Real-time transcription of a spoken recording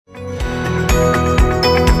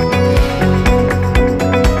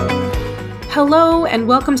and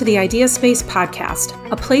welcome to the Idea Space podcast,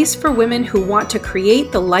 a place for women who want to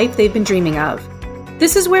create the life they've been dreaming of.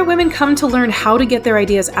 This is where women come to learn how to get their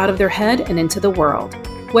ideas out of their head and into the world.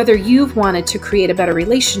 Whether you've wanted to create a better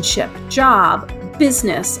relationship, job,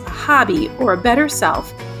 business, a hobby, or a better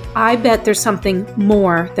self, I bet there's something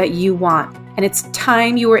more that you want, and it's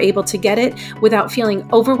time you were able to get it without feeling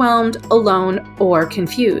overwhelmed, alone, or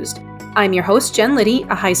confused. I'm your host, Jen Liddy,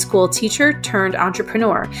 a high school teacher turned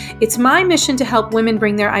entrepreneur. It's my mission to help women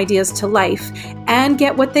bring their ideas to life and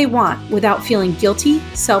get what they want without feeling guilty,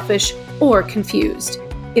 selfish, or confused.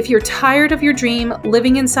 If you're tired of your dream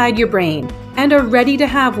living inside your brain and are ready to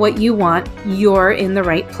have what you want, you're in the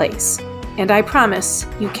right place. And I promise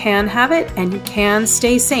you can have it and you can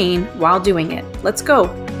stay sane while doing it. Let's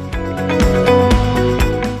go.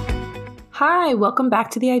 Hi, welcome back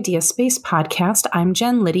to the Idea Space podcast. I'm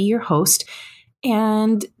Jen Liddy, your host,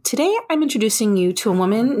 and today I'm introducing you to a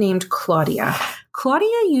woman named Claudia.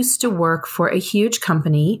 Claudia used to work for a huge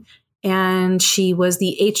company, and she was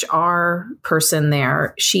the HR person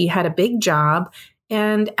there. She had a big job,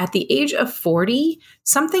 and at the age of 40,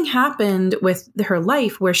 something happened with her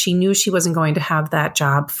life where she knew she wasn't going to have that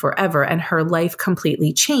job forever, and her life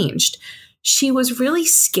completely changed. She was really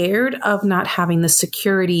scared of not having the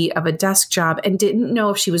security of a desk job and didn't know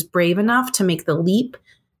if she was brave enough to make the leap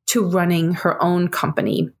to running her own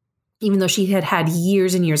company, even though she had had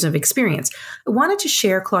years and years of experience. I wanted to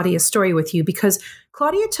share Claudia's story with you because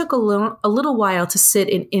Claudia took a little while to sit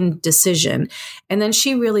in indecision. And then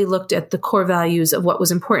she really looked at the core values of what was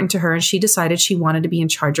important to her, and she decided she wanted to be in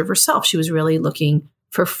charge of herself. She was really looking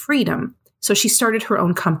for freedom. So she started her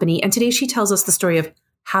own company. And today she tells us the story of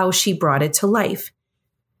how she brought it to life.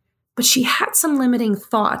 But she had some limiting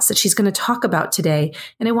thoughts that she's going to talk about today.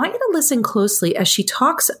 And I want you to listen closely as she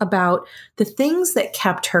talks about the things that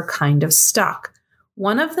kept her kind of stuck.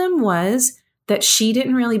 One of them was that she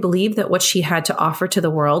didn't really believe that what she had to offer to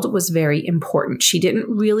the world was very important. She didn't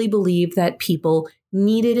really believe that people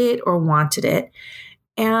needed it or wanted it.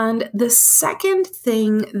 And the second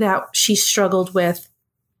thing that she struggled with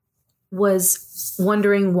was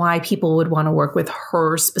wondering why people would want to work with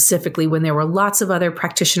her specifically when there were lots of other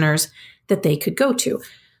practitioners that they could go to.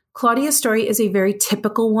 Claudia's story is a very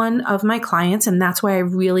typical one of my clients, and that's why I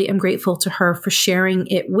really am grateful to her for sharing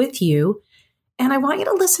it with you. And I want you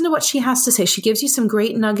to listen to what she has to say. She gives you some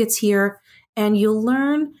great nuggets here, and you'll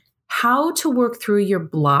learn how to work through your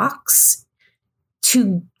blocks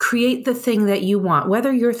to create the thing that you want.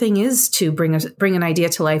 Whether your thing is to bring an idea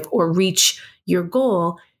to life or reach your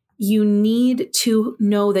goal, you need to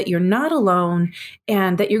know that you're not alone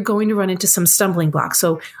and that you're going to run into some stumbling blocks.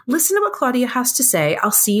 So listen to what Claudia has to say.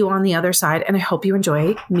 I'll see you on the other side, and I hope you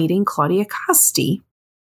enjoy meeting Claudia Costi.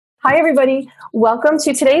 Hi, everybody. Welcome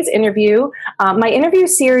to today's interview. My interview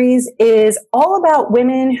series is all about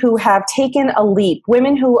women who have taken a leap,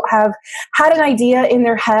 women who have had an idea in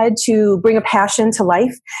their head to bring a passion to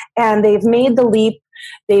life, and they've made the leap.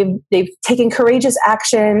 They've taken courageous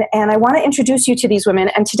action, and I want to introduce you to these women.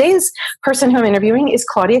 And today's person who I'm interviewing is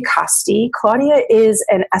Claudia Costi. Claudia is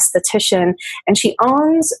an esthetician, and she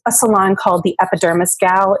owns a salon called the Epidermis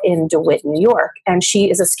Gal in DeWitt, New York. And she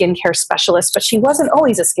is a skincare specialist, but she wasn't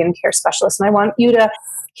always a skincare specialist. And I want you to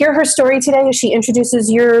hear her story today as she introduces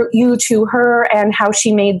you to her and how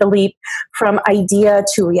she made the leap from idea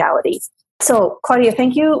to reality. So, Claudia,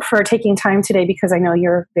 thank you for taking time today because I know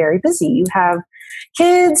you're very busy. You have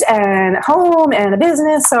kids and a home and a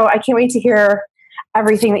business, so I can't wait to hear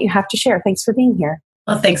everything that you have to share. Thanks for being here.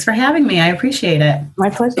 Well, thanks for having me. I appreciate it. My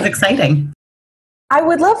pleasure. It's exciting. I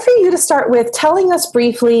would love for you to start with telling us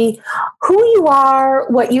briefly who you are,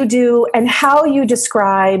 what you do, and how you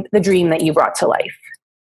describe the dream that you brought to life.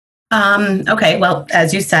 Okay, well,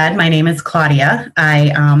 as you said, my name is Claudia.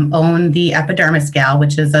 I own the Epidermis Gal,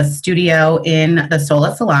 which is a studio in the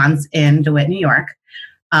Sola Salons in DeWitt, New York.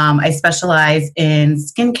 I specialize in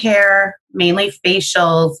skincare, mainly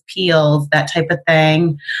facials, peels, that type of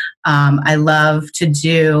thing. I love to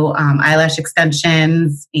do eyelash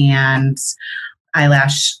extensions and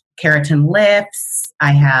eyelash keratin lips.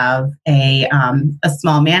 I have a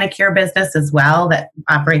small manicure business as well that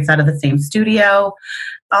operates out of the same studio.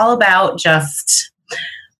 All about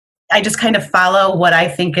I just kind of follow what I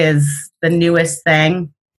think is the newest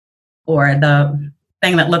thing or the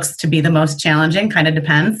thing that looks to be the most challenging, kind of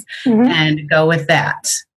depends, and go with that.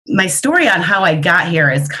 My story on how I got here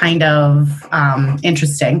is kind of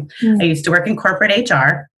interesting. I used to work in corporate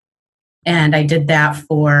HR, and I did that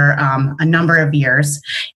for a number of years.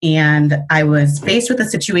 And I was faced with a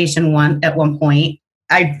situation at one point.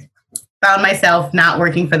 I found myself not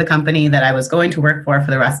working for the company that I was going to work for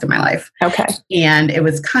the rest of my life. Okay. And it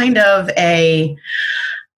was kind of an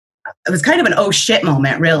oh shit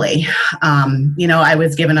moment, really. I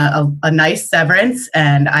was given a nice severance,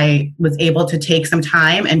 and I was able to take some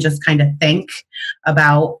time and just kind of think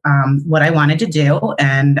about what I wanted to do.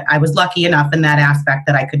 And I was lucky enough in that aspect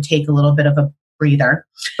that I could take a little bit of a breather.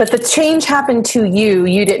 But the change happened to you.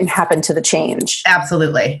 You didn't happen to the change.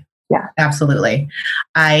 Absolutely. Yeah. Absolutely.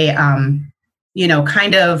 I,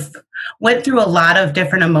 kind of went through a lot of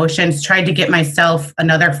different emotions, tried to get myself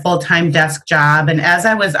another full-time desk job. And as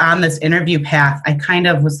I was on this interview path, I kind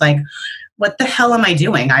of was like, what the hell am I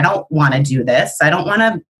doing? I don't want to do this. I don't want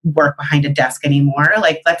to work behind a desk anymore.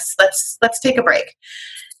 Like, let's take a break.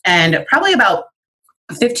 And probably about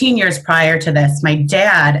 15 years prior to this, my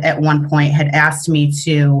dad at one point had asked me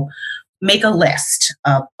to make a list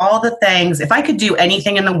of all the things. If I could do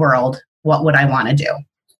anything in the world, what would I want to do?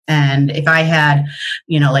 And if I had,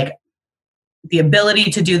 the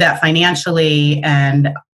ability to do that financially and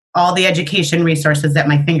all the education resources at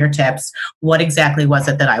my fingertips, what exactly was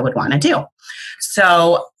it that I would want to do?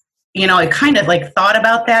 So, I kind of thought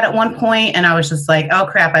about that at one point, and I was just like, oh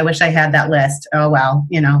crap, I wish I had that list. Oh, well,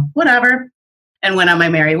 whatever. And went on my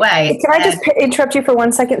merry way. Can I just interrupt you for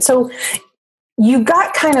 1 second? So you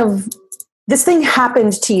got this thing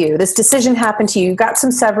happened to you. This decision happened to you. You got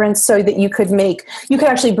some severance so that you could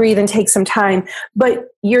actually breathe and take some time. But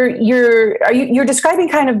you're describing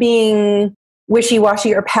kind of being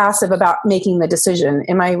wishy-washy or passive about making the decision.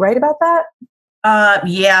 Am I right about that?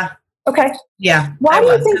 Yeah. Okay. Yeah. Why do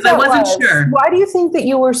you think that I wasn't sure. Why do you think that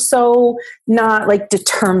you were so not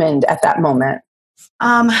determined at that moment?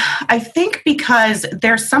 I think because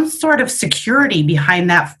there's some sort of security behind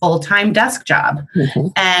that full-time desk job. Mm-hmm.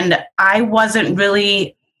 And I wasn't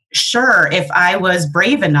really sure if I was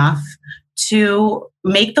brave enough to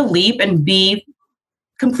make the leap and be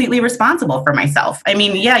completely responsible for myself. I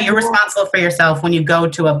mean, yeah, you're responsible for yourself when you go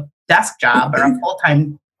to a desk job or a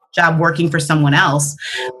full-time job working for someone else.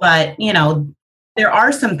 But, there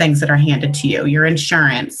are some things that are handed to you. Your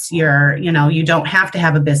insurance, you don't have to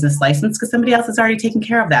have a business license because somebody else has already taken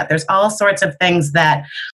care of that. There's all sorts of things that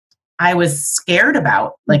I was scared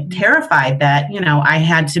about, terrified that, I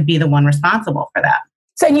had to be the one responsible for that.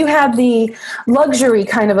 So you had the luxury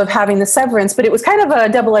kind of having the severance, but it was kind of a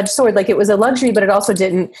double-edged sword. It was a luxury, but it also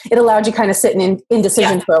it allowed you kind of sit in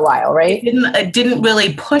indecision for a while, right? It didn't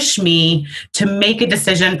really push me to make a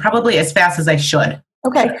decision probably as fast as I should.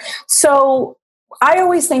 Okay. So I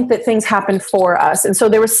always think that things happen for us. And so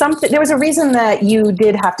there was a reason that you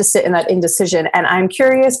did have to sit in that indecision. And I'm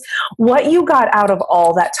curious what you got out of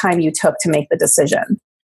all that time you took to make the decision.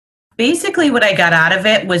 Basically, what I got out of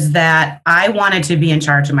it was that I wanted to be in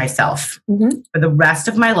charge of myself. Mm-hmm. For the rest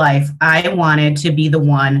of my life, I wanted to be the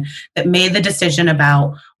one that made the decision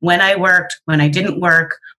about when I worked, when I didn't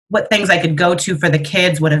work, what things I could go to for the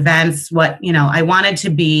kids, what events, I wanted to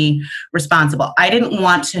be responsible. I didn't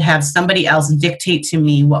want to have somebody else dictate to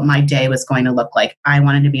me what my day was going to look like. I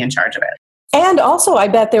wanted to be in charge of it. And also, I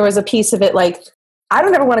bet there was a piece of it I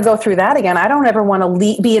don't ever want to go through that again. I don't ever want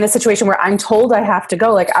to be in a situation where I'm told I have to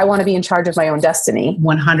go. I want to be in charge of my own destiny.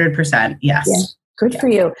 100%. Yes. Yeah. Good for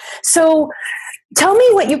you. So tell me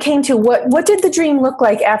what you came to. What did the dream look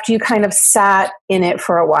like after you kind of sat in it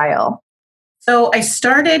for a while? So I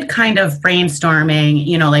started kind of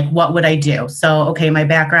brainstorming, what would I do? So, okay, my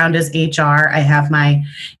background is HR. I have my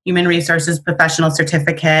human resources professional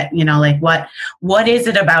certificate, what is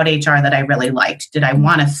it about HR that I really liked? Did I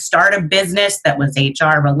want to start a business that was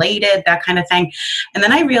HR related, that kind of thing? And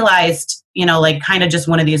then I realized, kind of just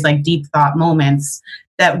one of these deep thought moments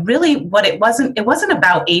that really it wasn't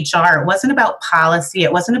about HR. It wasn't about policy.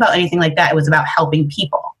 It wasn't about anything like that. It was about helping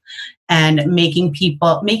people. And making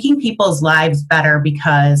people's lives better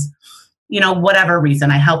because, whatever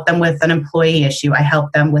reason, I help them with an employee issue. I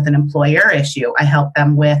help them with an employer issue. I help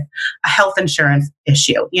them with a health insurance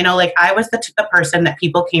issue. I was the person that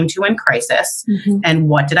people came to in crisis. Mm-hmm. And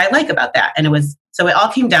what did I like about that? And so it all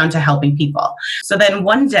came down to helping people. So then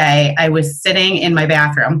one day I was sitting in my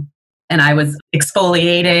bathroom and I was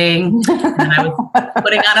exfoliating and I was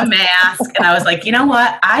putting on a mask and I was like, you know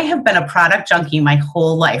what? I have been a product junkie my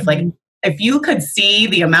whole life. If you could see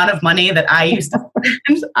the amount of money that I used to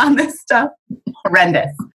spend on this stuff,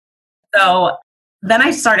 horrendous. So then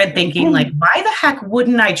I started thinking why the heck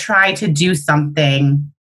wouldn't I try to do something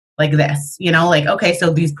like this? Okay,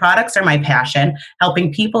 so these products are my passion.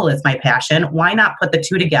 Helping people is my passion. Why not put the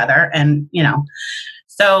two together? And,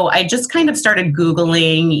 so I just kind of started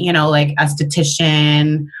Googling,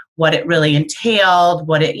 esthetician, what it really entailed,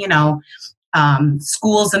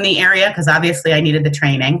 schools in the area, because obviously I needed the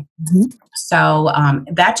training. Mm-hmm. So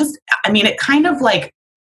that just, I mean, it kind of like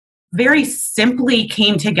very simply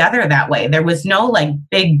came together that way. There was no like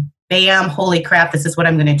big bam, holy crap, this is what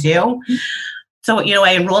I'm going to do. So,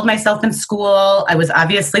 I enrolled myself in school. I was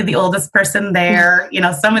obviously the oldest person there.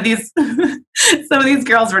 Some of these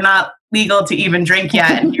girls were not legal to even drink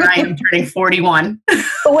yet, and here I am turning 41.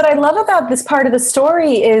 But what I love about this part of the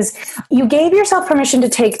story is you gave yourself permission to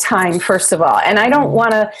take time, first of all. And I don't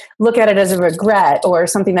want to look at it as a regret or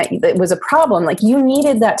something that was a problem. Like, you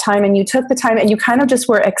needed that time, and you took the time, and you kind of just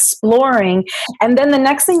were exploring. And then the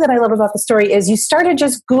next thing that I love about the story is you started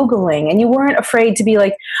just Googling, and you weren't afraid to be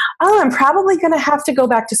like, oh, I'm probably going to have to go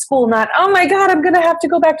back to school. Not, oh my God, I'm going to have to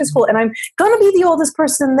go back to school, and I'm going to be the oldest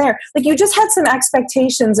person there. Like, you just had some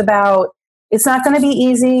expectations about, it's not going to be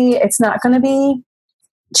easy. It's not going to be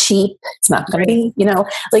cheap. It's not going to be,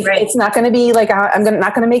 it's not going to be like,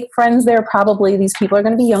 not going to make friends there. Probably these people are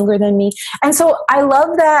going to be younger than me. And so I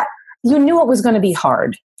love that you knew it was going to be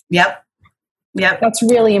hard. Yep. That's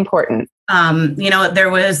really important. There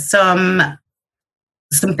was some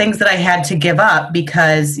things that I had to give up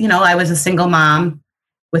because, I was a single mom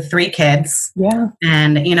with 3 kids. Yeah.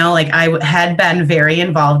 And, I had been very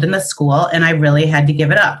involved in the school, and I really had to give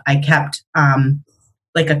it up. I kept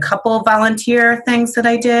like a couple volunteer things that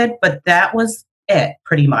I did, but that was it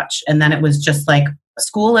pretty much. And then it was just like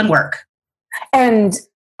school and work. And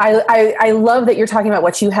I love that you're talking about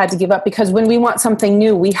what you had to give up, because when we want something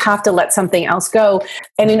new, we have to let something else go.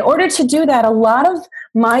 And in order to do that, a lot of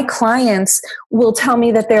my clients will tell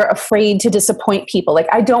me that they're afraid to disappoint people. Like,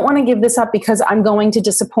 I don't want to give this up because I'm going to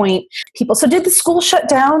disappoint people. So did the school shut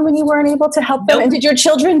down when you weren't able to help them? Nope. And did your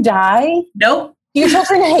children die? Nope. Do your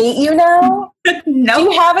children hate you now? No. Do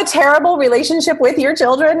you have a terrible relationship with your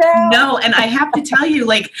children now? No. And I have to tell you,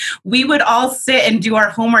 like, we would all sit and do our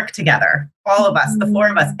homework together, all of us, the 4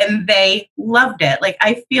 of us, and they loved it. Like,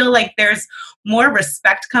 I feel like there's more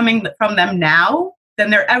respect coming from them now than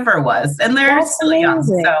there ever was. And they're still young.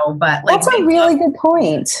 So, but like, that's a really good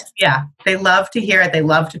point. Yeah. They love to hear it. They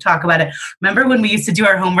love to talk about it. Remember when we used to do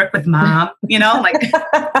our homework with Mom, like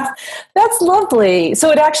that's lovely. So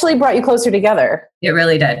it actually brought you closer together. It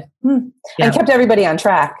really did. Yeah. And kept everybody on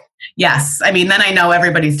track. Yes. I mean, then I know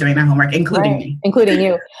everybody's doing their homework, including me. Including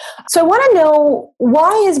you. So I want to know,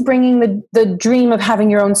 why is bringing the dream of having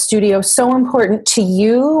your own studio so important to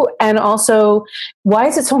you? And also, why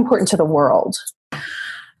is it so important to the world?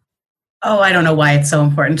 Oh, I don't know why it's so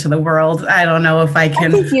important to the world. I don't know if I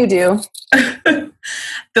can. I think you do.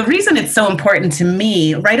 The reason it's so important to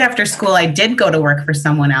me, right after school, I did go to work for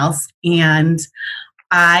someone else, and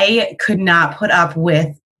I could not put up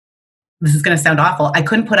with, this is going to sound awful, I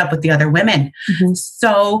couldn't put up with the other women. Mm-hmm.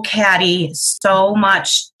 So catty, so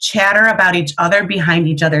much chatter about each other behind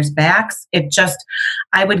each other's backs.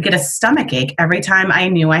 I would get a stomach ache every time I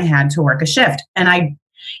knew I had to work a shift. And I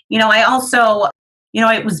also,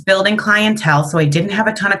 I was building clientele, so I didn't have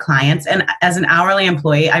a ton of clients. And as an hourly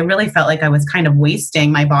employee, I really felt like I was kind of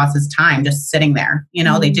wasting my boss's time just sitting there.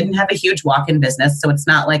 They didn't have a huge walk-in business, so it's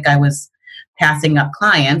not like I was passing up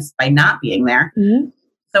clients by not being there. Mm-hmm.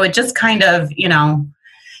 So it just kind of,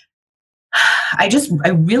 I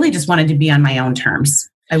really just wanted to be on my own terms.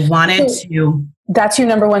 I wanted to. That's your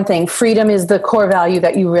number one thing. Freedom is the core value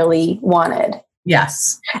that you really wanted.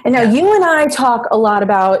 Yes. And now you and I talk a lot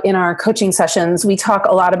about, in our coaching sessions, we talk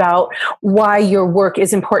a lot about why your work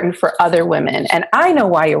is important for other women. And I know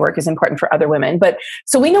why your work is important for other women. But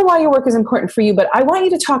so we know why your work is important for you, but I want you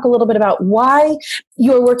to talk a little bit about why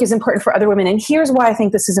your work is important for other women. And here's why I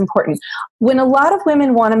think this is important. When a lot of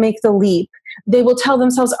women want to make the leap, they will tell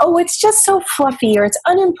themselves, oh, it's just so fluffy, or it's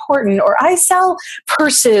unimportant, or I sell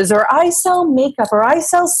purses, or I sell makeup, or I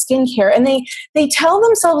sell skincare. And they tell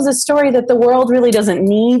themselves a story that the world really doesn't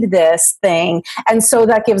need this thing. And so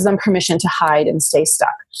that gives them permission to hide and stay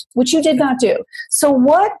stuck, which you did not do. So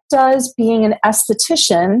what does being an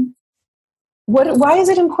esthetician, why is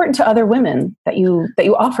it important to other women that you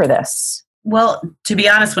offer this? Well, to be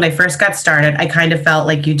honest, when I first got started, I kind of felt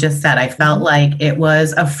like you just said, I felt like it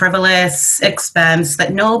was a frivolous expense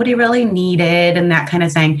that nobody really needed and that kind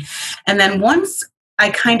of thing. And then once I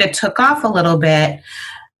kind of took off a little bit,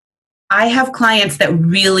 I have clients that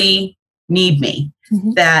really need me,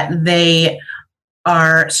 that they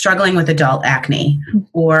are struggling with adult acne,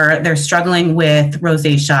 or they're struggling with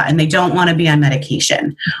rosacea and they don't want to be on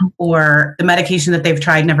medication, or the medication that they've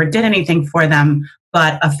tried never did anything for them,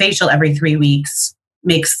 but a facial every 3 weeks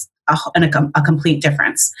makes a complete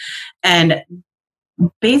difference. And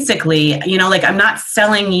basically, I'm not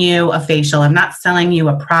selling you a facial. I'm not selling you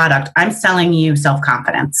a product. I'm selling you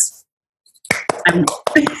self-confidence.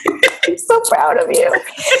 I'm so proud of you.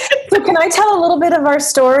 So can I tell a little bit of our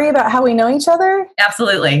story about how we know each other?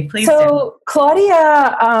 Absolutely. Please So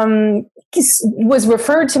Claudia was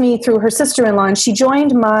referred to me through her sister-in-law, and she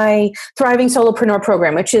joined my Thriving Solopreneur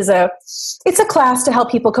program, which is it's a class to help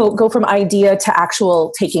people go from idea to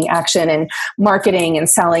actual taking action and marketing and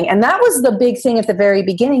selling. And that was the big thing at the very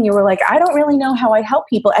beginning. You were like, I don't really know how I help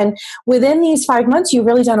people. And within these 5 months, you've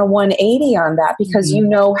really done a 180 on that, because you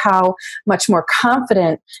know how much more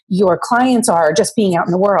confident your clients are just being out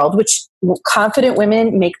in the world, which confident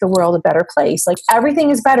women make the world a better place. Like,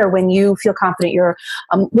 everything is better when you feel confident.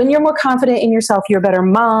 When you're more confident in yourself, you're a better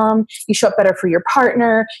mom. You show up better for your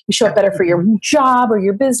partner. You show up better for your job or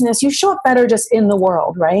your business. You show up better just in the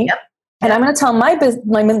world, right? Yep. And I'm going to tell my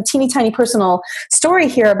teeny tiny personal story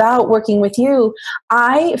here about working with you.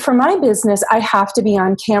 For my business, I have to be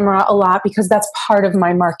on camera a lot because that's part of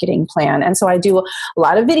my marketing plan. And so I do a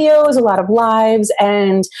lot of videos, a lot of lives,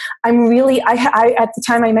 and I'm really, at the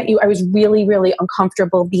time I met you, I was really, really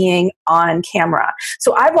uncomfortable being on camera.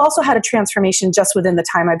 So I've also had a transformation just within the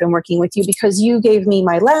time I've been working with you, because you gave me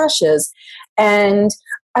my lashes. And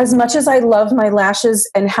as much as I love my lashes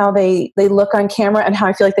and how they look on camera and how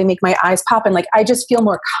I feel like they make my eyes pop and like I just feel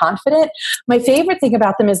more confident, my favorite thing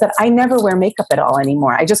about them is that I never wear makeup at all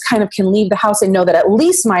anymore. I just kind of can leave the house and know that at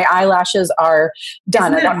least my eyelashes are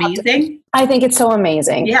done. Isn't it amazing? I think it's so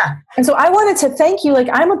amazing. Yeah. And so I wanted to thank you. Like,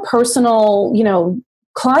 I'm a personal,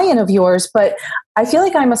 client of yours, but I feel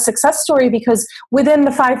like I'm a success story because within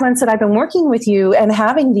the 5 months that I've been working with you and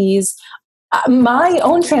having these, my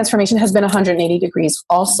own transformation has been 180 degrees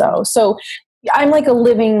also. So I'm like a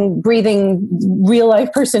living, breathing, real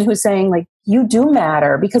life person who's saying, like, you do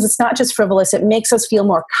matter, because it's not just frivolous. It makes us feel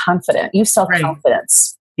more confident. You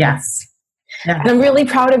self-confidence. Right. Yes. Yeah. And I'm really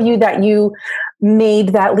proud of you that you made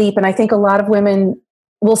that leap. And I think a lot of women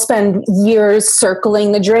will spend years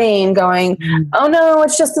circling the drain going, oh no,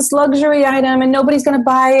 it's just this luxury item and nobody's going to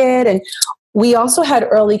buy it. And we also had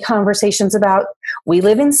early conversations about, we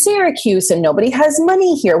live in Syracuse and nobody has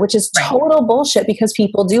money here, which is total bullshit, because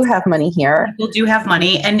people do have money here. People do have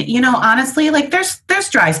money. And, honestly, like there's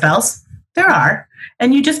dry spells. There are.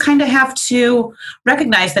 And you just kind of have to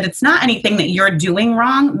recognize that it's not anything that you're doing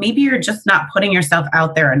wrong. Maybe you're just not putting yourself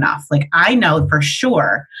out there enough. Like, I know for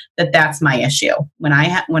sure that that's my issue when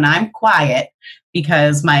I'm quiet,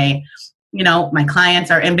 because my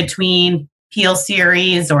clients are in between Peel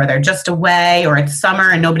series, or they're just away, or it's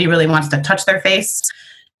summer and nobody really wants to touch their face.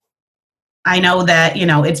 I know that,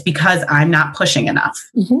 it's because I'm not pushing enough.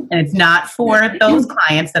 And it's not for those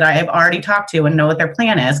clients that I have already talked to and know what their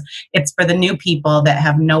plan is. It's for the new people that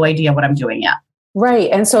have no idea what I'm doing yet.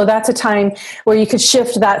 Right. And so that's a time where you could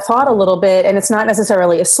shift that thought a little bit. And it's not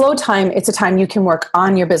necessarily a slow time. It's a time you can work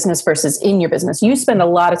on your business versus in your business. You spend a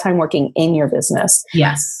lot of time working in your business.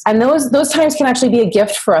 Yes. And those times can actually be a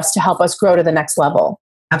gift for us to help us grow to the next level.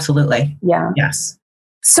 Absolutely. Yeah. Yes.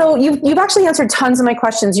 So you've actually answered tons of my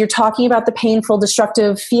questions. You're talking about the painful,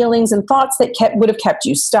 destructive feelings and thoughts that would have kept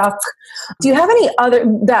you stuck. Do you have any other,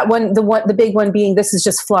 the big one being, this is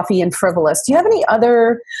just fluffy and frivolous. Do you have any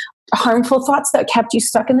other harmful thoughts that kept you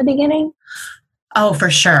stuck in the beginning? Oh,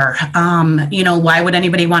 for sure. Why would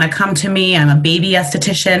anybody want to come to me? I'm a baby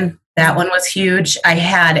esthetician. That one was huge. I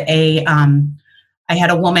had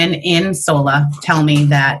a woman in Sola tell me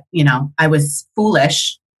that, I was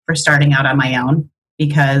foolish for starting out on my own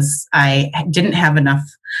because I didn't have enough.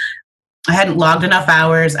 I hadn't logged enough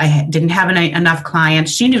hours. I didn't have enough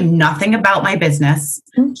clients. She knew nothing about my business.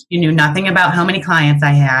 She knew nothing about how many clients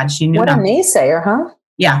I had. She knew what nothing. A naysayer, huh?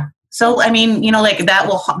 Yeah. So,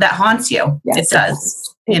 that haunts you. Yes, it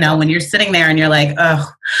does. When you're sitting there and you're like,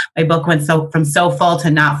 oh, my book went from so full to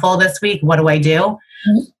not full this week. What do I do?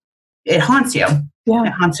 It haunts you. Yeah.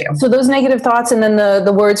 It haunts you. So those negative thoughts, and then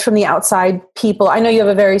the words from the outside people. I know you have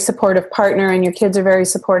a very supportive partner and your kids are very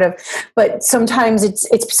supportive, but sometimes it's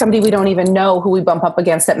somebody we don't even know who we bump up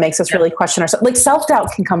against that makes us really question ourselves. Like,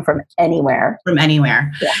 self-doubt can come from anywhere. From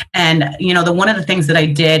anywhere. Yeah. And, one of the things that I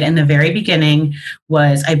did in the very beginning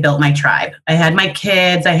was I built my tribe. I had my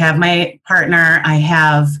kids, I have my partner, I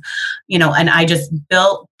have, and I just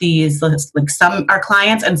built these, like, some are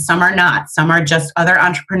clients and some are not. Some are just other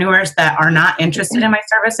entrepreneurs that are not interested in my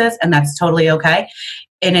services, and that's totally okay.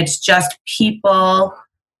 And it's just people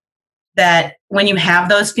that when you have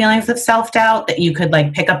those feelings of self-doubt, that you could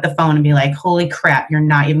like pick up the phone and be like, holy crap, you're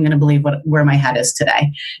not even going to believe where my head is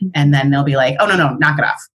today. And then they'll be like, oh, no, knock it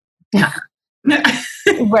off.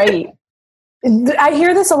 Right. I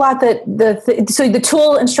hear this a lot, that so the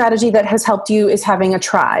tool and strategy that has helped you is having a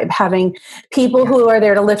tribe, having people who are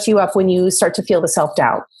there to lift you up when you start to feel the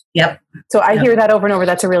self-doubt. Yep. So I hear that over and over.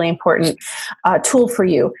 That's a really important tool for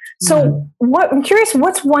you. So I'm curious,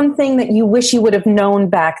 what's one thing that you wish you would have known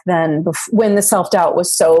back then when the self-doubt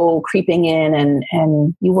was so creeping in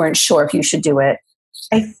and you weren't sure if you should do it?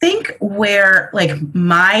 I think where like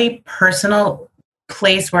my personal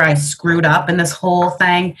place where I screwed up in this whole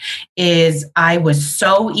thing is I was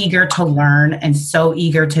so eager to learn and so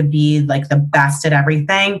eager to be like the best at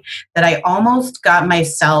everything that I almost got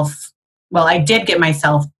myself, I did get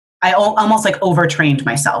myself, I almost like overtrained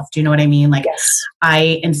myself. Do you know what I mean? Like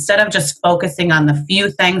I, instead of just focusing on the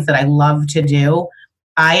few things that I love to do,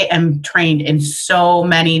 I am trained in so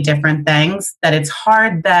many different things that it's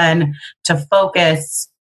hard then to focus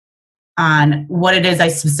on what it is I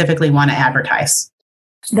specifically want to advertise.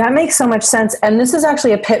 That makes so much sense. And this is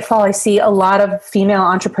actually a pitfall I see a lot of female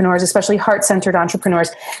entrepreneurs, especially heart-centered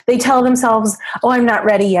entrepreneurs. They tell themselves, I'm not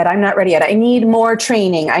ready yet. I'm not ready yet. I need more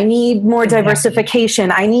training. I need more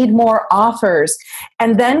diversification. I need more offers.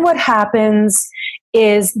 And then what happens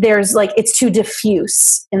is there's like, it's too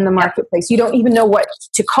diffuse in the marketplace. You don't even know what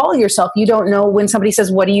to call yourself. You don't know when somebody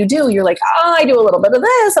says, what do? You're like, I do a little bit of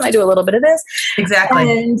this and I do a little bit of this. Exactly.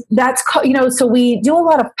 And that's, so we do a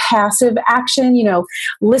lot of passive action,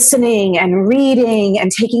 listening and reading and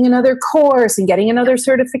taking another course and getting another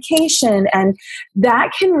certification. And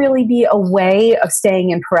that can really be a way of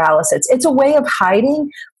staying in paralysis. It's a way of hiding,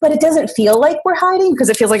 but it doesn't feel like we're hiding because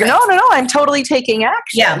it feels like, no, I'm totally taking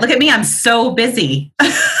action. Yeah. Look at me. I'm so busy.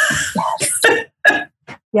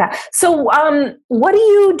 Yeah. So what are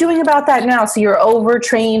you doing about that now? So you're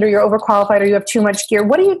overtrained or you're overqualified or you have too much gear.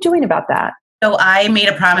 What are you doing about that? So I made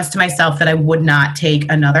a promise to myself that I would not take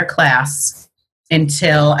another class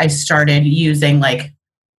until I started using like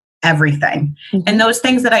everything. Mm-hmm. And those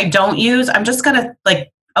things that I don't use, I'm just going to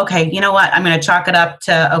like, okay, you know what? I'm going to chalk it up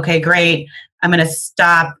to, okay, great. I'm going to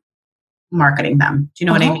stop marketing them. Do you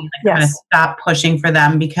know what I mean? I'm going to stop pushing for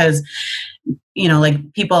them because,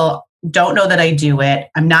 like people don't know that I do it.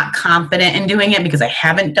 I'm not confident in doing it because I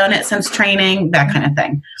haven't done it since training, that kind of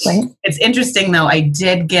thing. Right. It's interesting though. I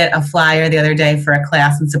did get a flyer the other day for a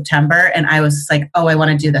class in September and I was like, I want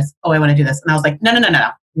to do this. I want to do this. And I was like,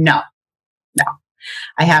 no.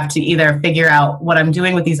 I have to either figure out what I'm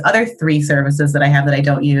doing with these other 3 services that I have that I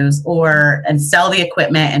don't use and sell the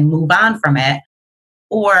equipment and move on from it.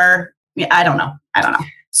 Or I don't know.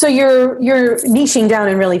 So you're niching down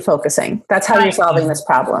and really focusing. That's how you're solving this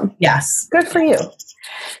problem. Yes. Good for you.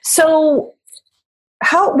 So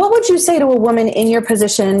what would you say to a woman in your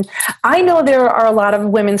position? I know there are a lot of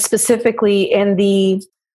women specifically in the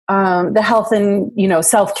health and,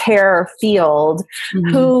 self-care field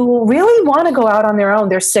who really want to go out on their own.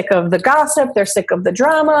 They're sick of the gossip. They're sick of the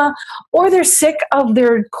drama, or they're sick of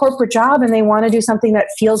their corporate job and they want to do something that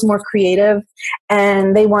feels more creative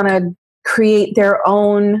and they want to create their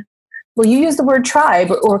own, you use the word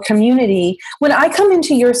tribe or community. When I come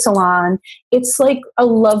into your salon, it's like a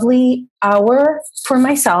lovely hour for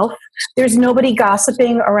myself. There's nobody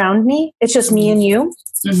gossiping around me. It's just me and you.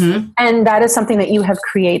 Mm-hmm. And that is something that you have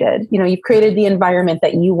created. You've created the environment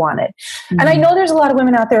that you wanted. Mm-hmm. And I know there's a lot of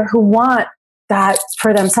women out there who want that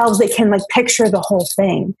for themselves. They can picture the whole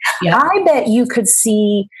thing. Yeah. I bet you could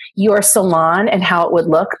see your salon and how it would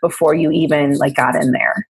look before you even got in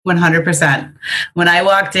there. 100%. When I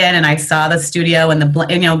walked in and I saw the studio and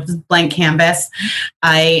the blank canvas,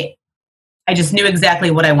 I just knew exactly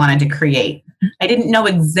what I wanted to create. I didn't know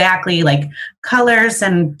exactly colors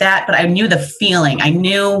and that, but I knew the feeling. I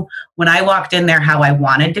knew when I walked in there how I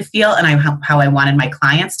wanted to feel and how I wanted my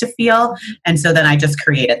clients to feel. And so then I just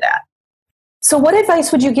created that. So what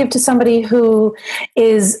advice would you give to somebody who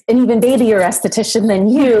is an even babier esthetician than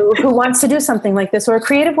you, who wants to do something like this, or a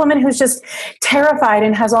creative woman who's just terrified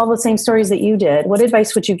and has all the same stories that you did? What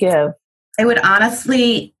advice would you give? I would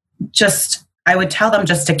honestly I would tell them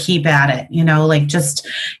just to keep at it, just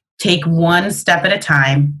take one step at a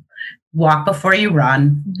time, walk before you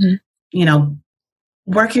run,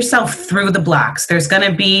 work yourself through the blocks. There's going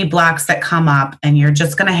to be blocks that come up and you're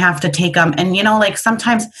just going to have to take them. And,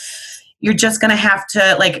 sometimes you're just going to have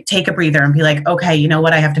to take a breather and be like, okay, you know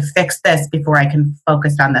what? I have to fix this before I can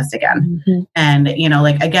focus on this again. Mm-hmm. And,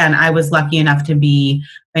 again, I was lucky enough to be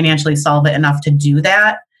financially solvent enough to do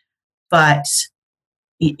that, but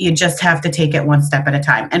you just have to take it one step at a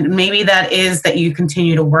time. And maybe that is that you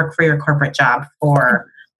continue to work for your corporate job for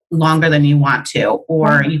longer than you want to,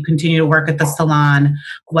 or you continue to work at the salon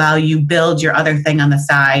while you build your other thing on the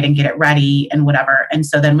side and get it ready and whatever. And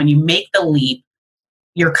so then when you make the leap,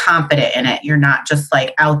 you're confident in it. You're not just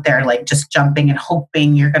like out there, like just jumping and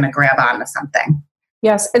hoping you're going to grab onto something.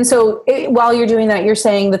 Yes. And so while you're doing that, you're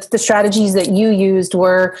saying that the strategies that you used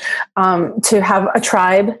were to have a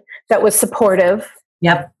tribe that was supportive.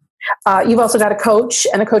 Yep. You've also got a coach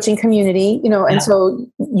and a coaching community, and so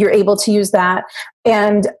you're able to use that.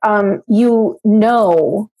 And you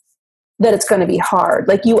know that it's going to be hard.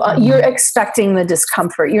 Like you're expecting the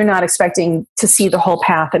discomfort. You're not expecting to see the whole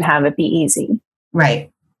path and have it be easy.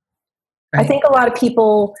 Right. I think a lot of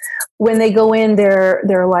people, when they go in,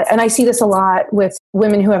 they're like, and I see this a lot with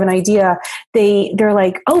women who have an idea, they're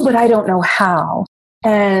like, oh, but I don't know how.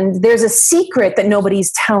 And there's a secret that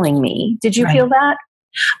nobody's telling me. Did you feel that?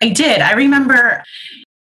 I did. I remember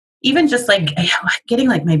even just like getting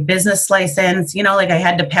like my business license, like I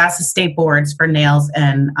had to pass the state boards for nails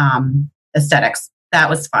and aesthetics. That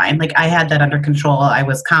was fine. Like I had that under control. I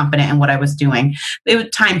was confident in what I was doing. It was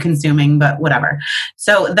time consuming, but whatever.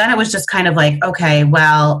 So then it was just kind of like, okay,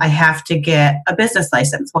 well, I have to get a business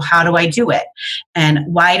license. Well, how do I do it? And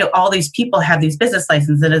why do all these people have these business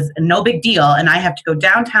licenses? It is no big deal. And I have to go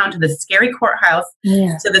downtown to this scary courthouse,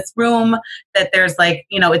 to this room that there's like,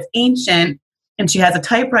 it's ancient. And she has a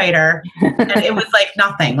typewriter, and it was like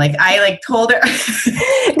nothing. Like I told her.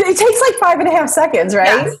 It takes like 5.5 seconds,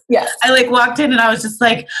 right? Yeah. I walked in and I was just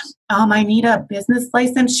like, I need a business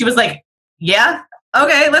license. She was like, yeah,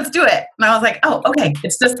 okay, let's do it. And I was like, oh, okay.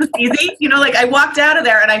 It's just this easy. I walked out of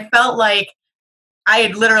there and I felt like I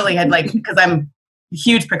had literally because I'm a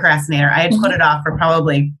huge procrastinator. I had put it off for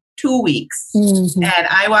probably 2 weeks. Mm-hmm. And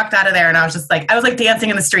I walked out of there and I was just like, I was like dancing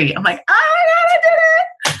in the street. I'm like, I did it.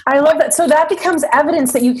 I love that. So that becomes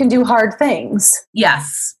evidence that you can do hard things.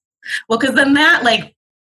 Yes. Well, because then that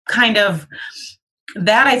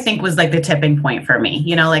I think was like the tipping point for me.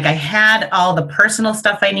 I had all the personal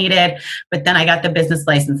stuff I needed, but then I got the business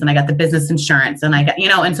license and I got the business insurance and I got,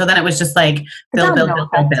 and so then it was just like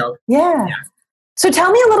build. Yeah. So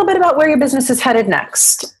tell me a little bit about where your business is headed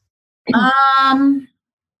next.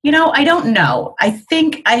 I don't know. I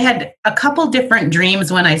think I had a couple different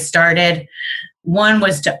dreams when I started. One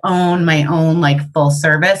was to own my own full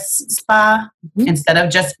service spa instead of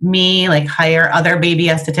just me, hire other baby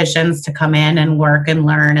estheticians to come in and work and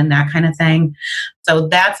learn and that kind of thing. So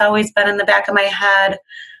that's always been in the back of my head.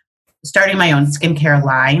 Starting my own skincare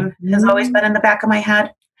line has always been in the back of my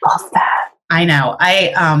head. Love that. I know.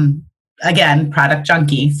 Again, product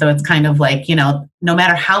junkie. So it's kind of like, no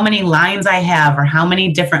matter how many lines I have or how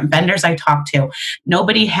many different vendors I talk to,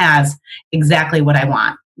 nobody has exactly what I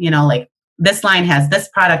want. This line has this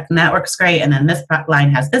product and that works great. And then this line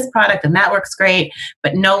has this product and that works great.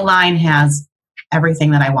 But no line has everything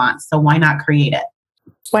that I want. So why not create it?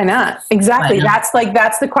 Why not? Exactly. Why not?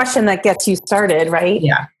 That's the question that gets you started, right?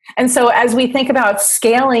 Yeah. And so as we think about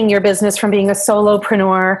scaling your business from being a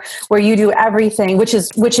solopreneur where you do everything, which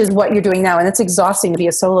is what you're doing now, and it's exhausting to be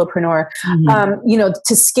a solopreneur,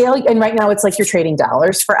 to scale. And right now it's like you're trading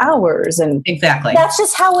dollars for hours. And exactly. That's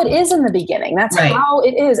just how it is in the beginning. That's how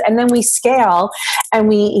it is. And then we scale and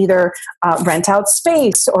we either rent out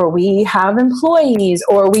space or we have employees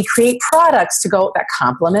or we create products that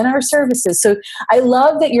complement our services. So I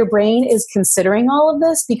love that your brain is considering all of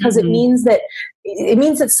this because it means that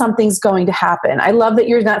something's going to happen. I love that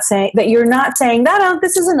you're not saying no,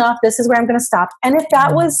 this is enough. This is where I'm going to stop. And if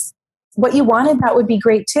that was what you wanted, that would be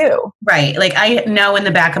great too. Right. I know in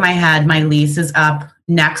the back of my head, my lease is up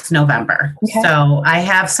next November. Okay. So I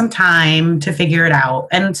have some time to figure it out.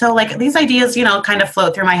 And so these ideas, kind of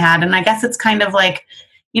float through my head. And I guess it's kind of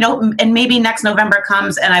and maybe next November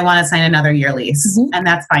comes and I want to sign another year lease and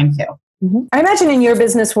that's fine too. I imagine in your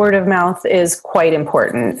business, word of mouth is quite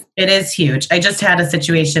important. It is huge. I just had a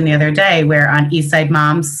situation the other day where on Eastside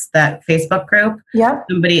Moms, that Facebook group,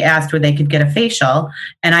 somebody asked where they could get a facial.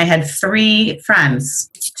 And I had 3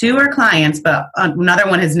 friends. 2 are clients, but another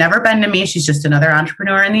one has never been to me. She's just another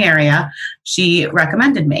entrepreneur in the area. She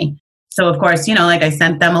recommended me. So of course, I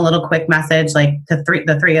sent them a little quick message, to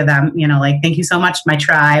the 3 of them, thank you so much, my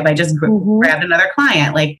tribe. I just grabbed another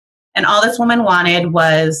client. And all this woman wanted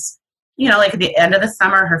was, at the end of the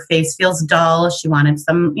summer, her face feels dull. She wanted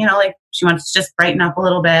some, she wants to just brighten up a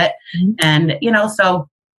little bit. And, so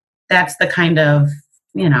that's the kind of,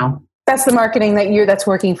 that's the marketing that's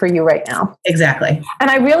working for you right now. Exactly.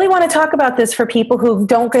 And I really want to talk about this for people who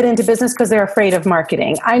don't get into business because they're afraid of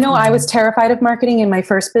marketing. I know I was terrified of marketing in my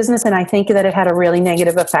first business, and I think that it had a really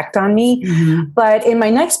negative effect on me. But in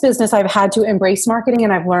my next business, I've had to embrace marketing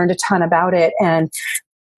and I've learned a ton about it. And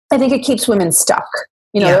I think it keeps women stuck.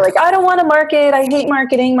 They're like, I don't want to market. I hate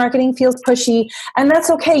marketing. Marketing feels pushy. And that's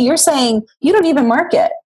okay. You're saying you don't even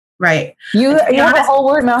market. Right. You have a whole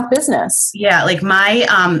word of mouth business. Yeah. Like my,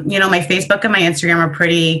 my Facebook and my Instagram are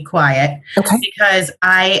pretty quiet. Okay. Because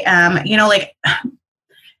I am,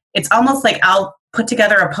 it's almost like I'll put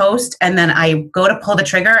together a post and then I go to pull the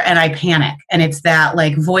trigger and I panic. And it's that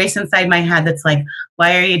like voice inside my head that's like,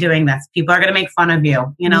 why are you doing this? People are going to make fun of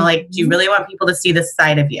you. Do you really want people to see this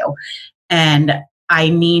side of you? And I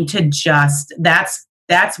need to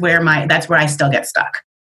that's where I still get stuck.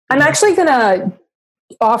 I'm actually going to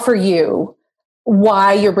offer you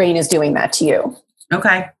why your brain is doing that to you.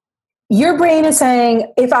 Okay. Your brain is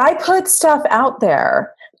saying, if I put stuff out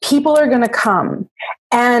there, people are going to come.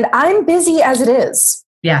 And I'm busy as it is.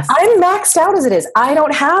 Yes. I'm maxed out as it is. I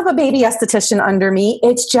don't have a baby esthetician under me.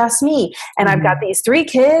 It's just me. And I've got these 3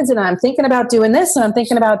 kids and I'm thinking about doing this and I'm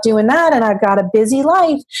thinking about doing that. And I've got a busy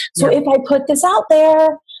life. So if I put this out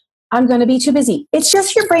there, I'm going to be too busy. It's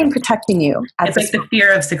just your brain protecting you. It's like the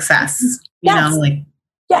fear of success.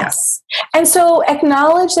 Yes. And so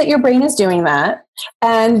acknowledge that your brain is doing that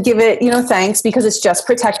and give it, thanks, because it's just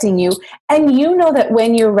protecting you. And you know that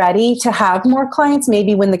when you're ready to have more clients,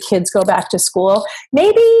 maybe when the kids go back to school,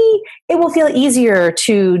 maybe it will feel easier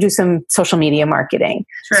to do some social media marketing.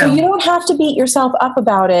 True. So you don't have to beat yourself up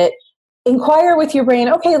about it. Inquire with your brain,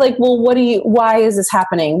 okay, why is this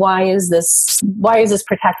happening? Why is this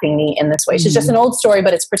protecting me in this way? So it's just an old story,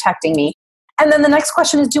 but it's protecting me. And then the next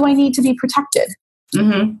question is, do I need to be protected?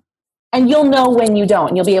 Mm-hmm. And you'll know when you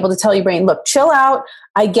don't. You'll be able to tell your brain, look, chill out.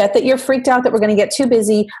 I get that you're freaked out that we're going to get too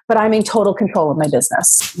busy, but I'm in total control of my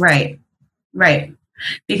business. Right.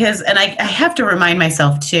 Because, and I have to remind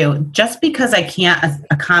myself too, just because I can't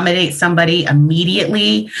accommodate somebody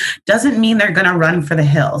immediately doesn't mean they're going to run for the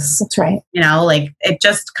hills. That's right. It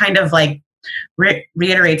just kind of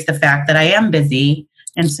reiterates the fact that I am busy.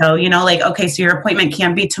 And so, okay, so your appointment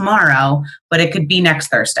can't be tomorrow, but it could be next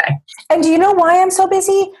Thursday. And do you know why I'm so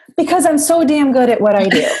busy? Because I'm so damn good at what I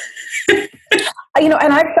do. And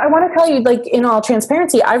I want to tell you, in all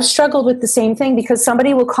transparency, I've struggled with the same thing because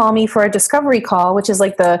somebody will call me for a discovery call, which is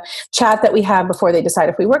like the chat that we have before they decide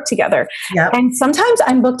if we work together. Yep. And sometimes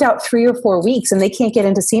I'm booked out 3 or 4 weeks and they can't get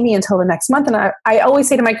in to see me until the next month. And I always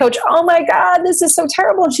say to my coach, oh my God, this is so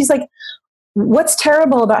terrible. And she's like, what's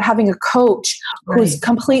terrible about having a coach who's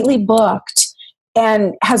completely booked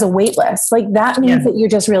and has a wait list? That means that you're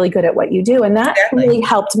just really good at what you do. And that really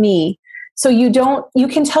helped me. So you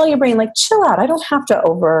can tell your brain, chill out. I don't have to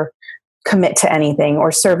over commit to anything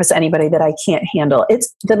or service anybody that I can't handle.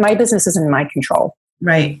 It's that my business is in my control.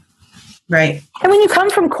 Right. And when you come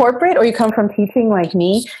from corporate or you come from teaching like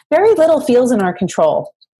me, very little feels in our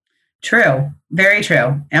control. True. Very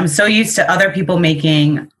true. I'm so used to other people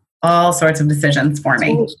making all sorts of decisions for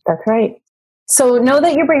me. That's right. So know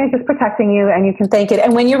that your brain is just protecting you and you can thank it.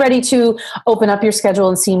 And when you're ready to open up your schedule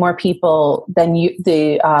and see more people, then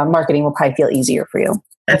the marketing will probably feel easier for you.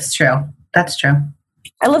 That's true.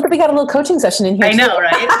 I love that we got a little coaching session in here. I know,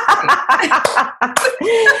 right?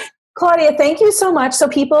 Claudia, thank you so much. So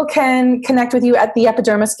people can connect with you at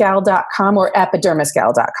theepidermisgal.com or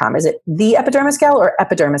epidermisgal.com. Is it theepidermisgal or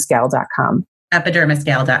epidermisgal.com?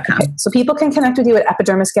 Epidermisgal.com. Okay, so people can connect with you at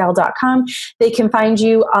epidermisgal.com. They can find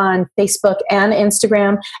you on Facebook and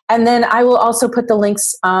Instagram. And then I will also put the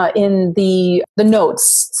links in the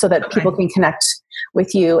notes so that people can connect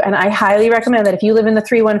with you. And I highly recommend that if you live in the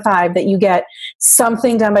 315 that you get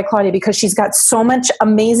something done by Claudia because she's got so much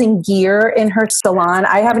amazing gear in her salon.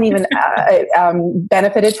 I haven't even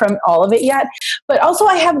benefited from all of it yet. But also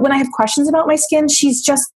when I have questions about my skin, she's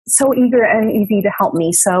just so eager and easy to help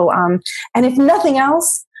me. So, and if nothing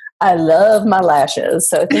else, I love my lashes.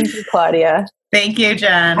 So thank you, Claudia. Thank you,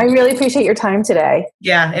 Jen. I really appreciate your time today.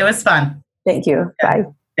 Yeah, it was fun. Thank you. Bye.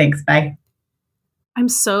 Thanks. Bye. I'm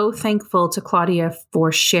so thankful to Claudia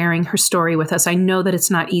for sharing her story with us. I know that it's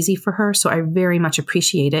not easy for her, so I very much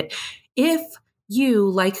appreciate it. If you,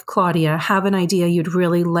 like Claudia, have an idea you'd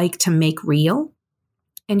really like to make real,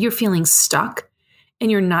 and you're feeling stuck, and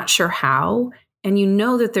you're not sure how, and you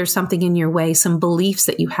know that there's something in your way, some beliefs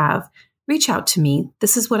that you have, reach out to me.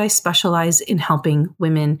 This is what I specialize in helping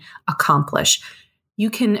women accomplish. You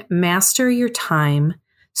can master your time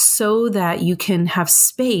so that you can have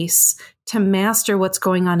space to master what's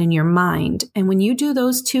going on in your mind. And when you do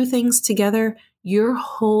those two things together, your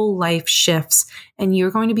whole life shifts and you're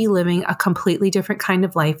going to be living a completely different kind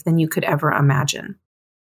of life than you could ever imagine.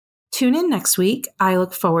 Tune in next week. I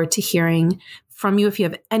look forward to hearing from you. If you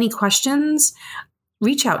have any questions,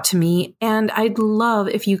 reach out to me. And I'd love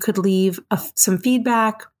if you could leave some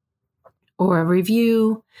feedback or a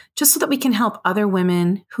review, just so that we can help other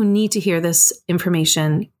women who need to hear this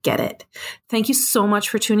information get it. Thank you so much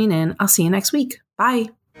for tuning in. I'll see you next week. Bye.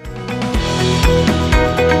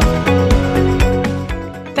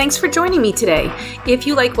 Thanks for joining me today. If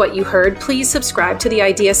you like what you heard, please subscribe to the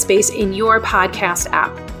Idea Space in your podcast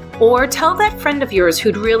app. Or tell that friend of yours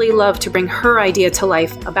who'd really love to bring her idea to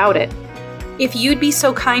life about it. If you'd be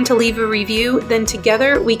so kind to leave a review, then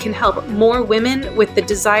together we can help more women with the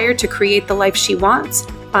desire to create the life she wants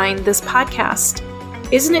find this podcast.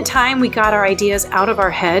 Isn't it time we got our ideas out of our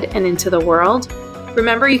head and into the world?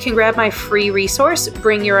 Remember, you can grab my free resource,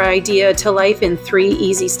 Bring Your Idea to Life in 3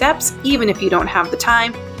 Easy Steps, even if you don't have the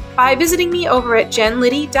time, by visiting me over at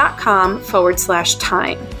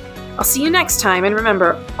jenliddy.com/time. I'll see you next time, and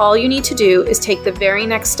remember, all you need to do is take the very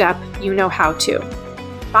next step you know how to.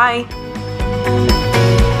 Bye.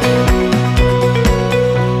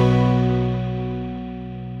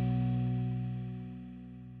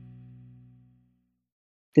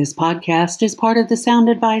 This podcast is part of the Sound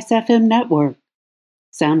Advice FM network.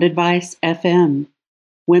 Sound Advice FM.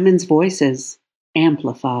 Women's voices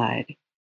amplified.